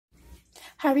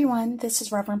Hi everyone, this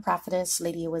is Reverend Prophetess,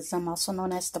 Lady of Wisdom, also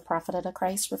known as the Prophet of the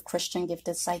Christ with Christian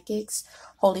Gifted Psychics,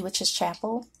 Holy Witches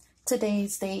Chapel.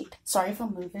 Today's date, sorry if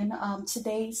I'm moving,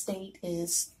 today's date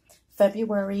is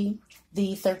February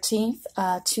the 13th,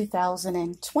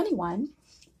 2021.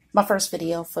 My first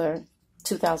video for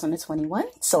 2021,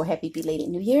 so happy belated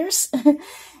New Year's.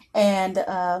 And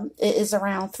it is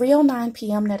around 3:09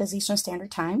 p.m. that is Eastern Standard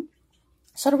Time.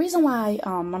 So the reason why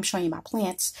I'm showing you my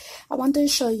plants, I wanted to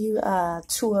show you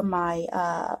two of my,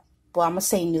 well, I'm going to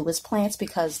say newest plants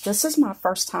because this is my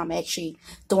first time actually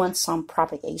doing some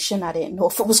propagation. I didn't know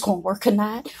if it was going to work or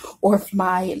not, or if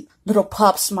my little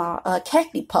pups, my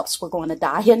cacti pups were going to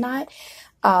die or not.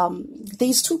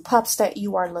 These two pups that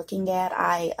you are looking at,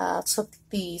 I took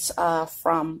these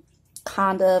from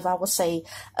kind of, I would say,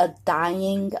 a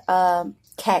dying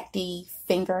cacti,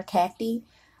 finger cacti.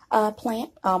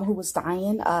 Plant who was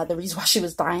dying. The reason why she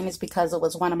was dying is because it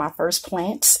was one of my first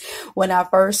plants when I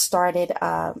first started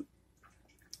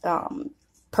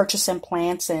purchasing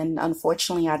plants, and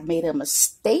unfortunately I'd made a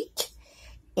mistake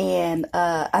and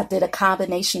I did a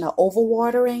combination of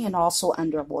overwatering and also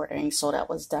underwatering, so that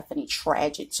was definitely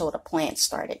tragic. So the plant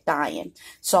started dying,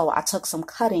 so I took some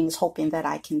cuttings hoping that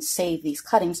I can save these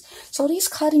cuttings. So these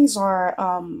cuttings are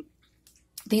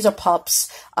these are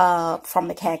pups from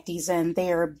the cactus, and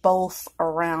they're both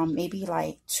around maybe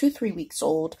like 2-3 weeks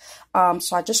old.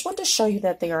 So I just want to show you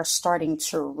that they are starting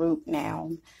to root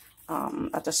now.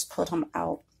 I just put them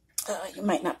out. You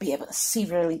might not be able to see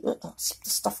really good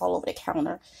stuff all over the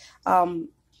counter. Oh,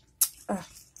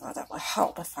 that would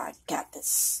help if I got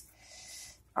this.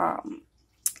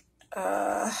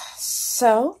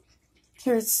 So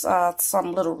here's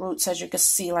some little roots, as you can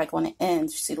see, like on the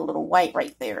ends. You see the little white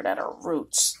right there that are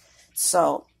roots.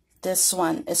 So this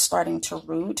one is starting to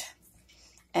root,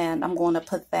 and I'm going to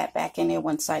put that back in there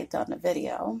once I've done the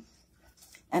video.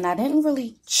 And I didn't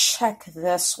really check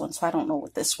this one, so I don't know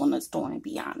what this one is doing, to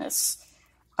be honest.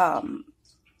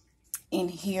 In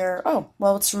here, oh,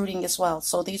 well, it's rooting as well.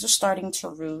 So these are starting to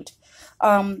root.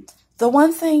 The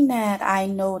one thing that I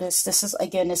noticed, this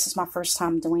is my first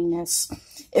time doing this.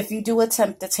 If you do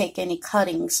attempt to take any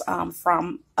cuttings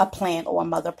from a plant or a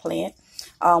mother plant,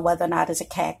 whether or not it's a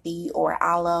cacti or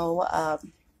aloe,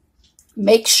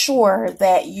 make sure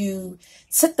that you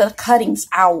sit the cuttings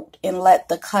out and let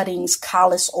the cuttings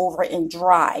callus over and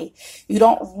dry. You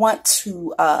don't want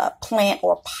to plant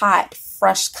or pot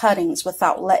fresh cuttings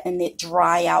without letting it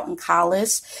dry out and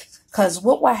callus, because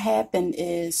what will happen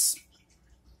is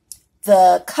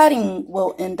the cutting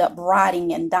will end up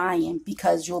rotting and dying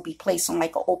because you'll be placing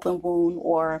like an open wound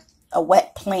or a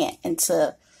wet plant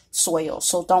into soil.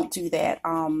 So don't do that.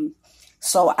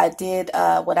 So I did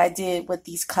what I did with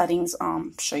these cuttings.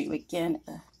 Show you again.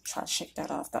 Try to shake that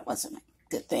off. That wasn't a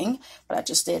good thing, but I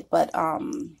just did. But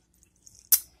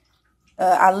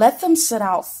I let them sit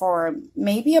out for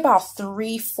maybe about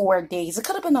 3-4 days. It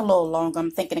could have been a little longer. I'm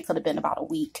thinking it could have been about a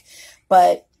week,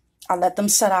 but I let them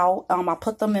set out. I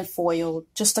put them in foil,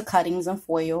 just the cuttings in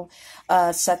foil.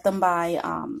 Set them by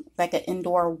like an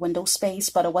indoor window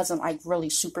space, but it wasn't like really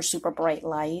super, super bright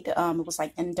light. It was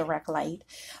like indirect light.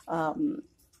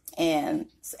 And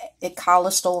it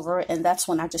calloused over, and that's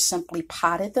when I just simply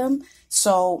potted them.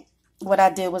 So what I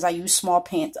did was I used small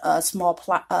pots.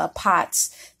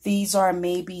 These are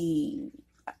maybe,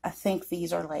 I think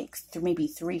these are like maybe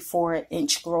 3-4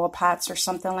 inch grower pots or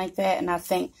something like that. And I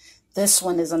think this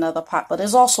one is another pot, but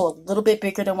it's also a little bit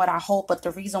bigger than what I hoped. But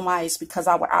the reason why is because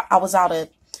I was out of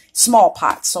small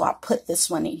pots, so I put this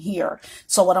one in here.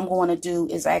 So what I'm going to do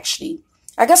is actually,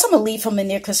 I guess I'm going to leave him in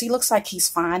there because he looks like he's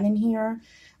fine in here.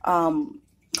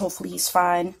 Hopefully he's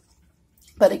fine.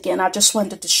 But again, I just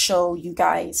wanted to show you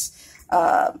guys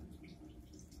the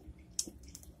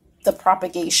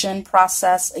propagation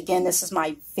process. Again, this is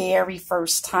my very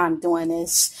first time doing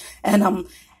this, and I'm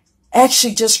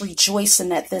actually just rejoicing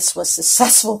that this was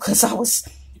successful, because I was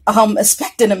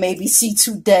expecting to maybe see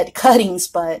 2 dead cuttings,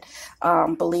 but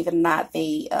believe it or not,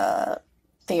 they are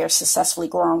successfully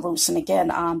growing roots. And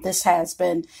again, this has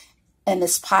been in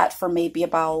this pot for maybe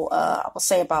about I will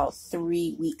say about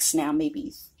 3 weeks now,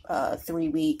 maybe 3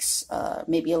 weeks,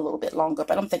 maybe a little bit longer,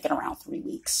 but I'm thinking around 3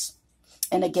 weeks.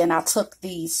 And again, I took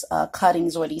these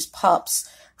cuttings or these pups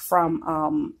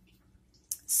from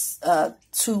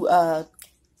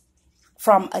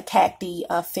from a cacti,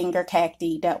 a finger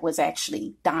cacti that was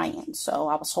actually dying. So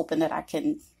I was hoping that I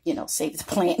can, you know, save the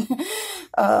plant.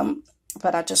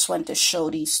 But I just wanted to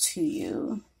show these to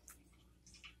you.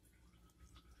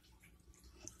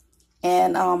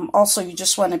 And also, you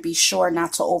just want to be sure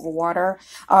not to overwater.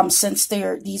 Since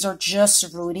these are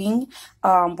just rooting,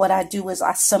 what I do is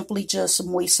I simply just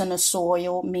moisten the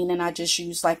soil, meaning I just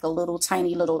use like a little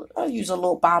tiny little, I use a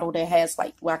little bottle that has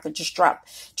like where I could just drop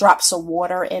drops of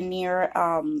water in there.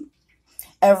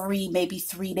 Every maybe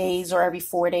 3 days or every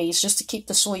 4 days, just to keep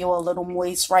the soil a little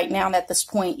moist. Right now, at this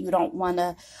point, you don't want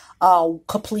to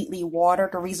completely water.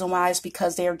 The reason why is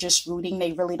because they're just rooting.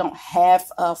 They really don't have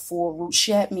full roots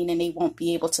yet, meaning they won't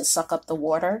be able to suck up the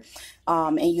water.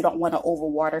 And you don't want to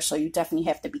overwater, so you definitely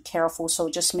have to be careful. So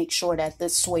just make sure that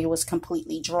this soil is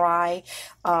completely dry,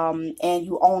 and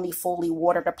you only fully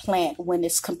water the plant when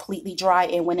it's completely dry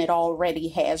and when it already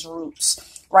has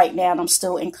roots. Right now, I'm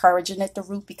still encouraging it to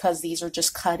root because these are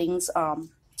just cuttings,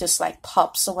 just like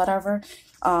pups or whatever.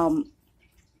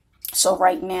 So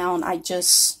right now, I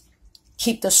just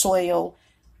keep the soil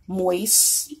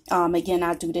moist. Again,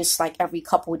 I do this like every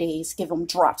couple days, give them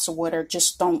drops of water,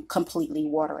 just don't completely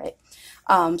water it.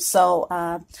 I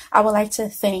would like to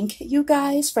thank you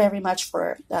guys very much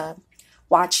for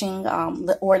watching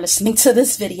or listening to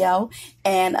this video,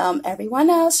 and everyone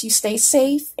else, you stay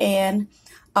safe. And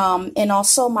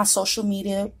also my social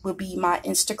media will be my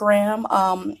Instagram,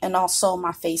 and also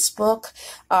my Facebook,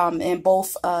 and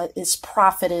both is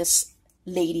Prophetess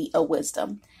Lady of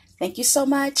Wisdom. Thank you so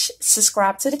much.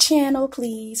 Subscribe to the channel,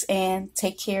 please, and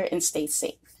take care and stay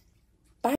safe.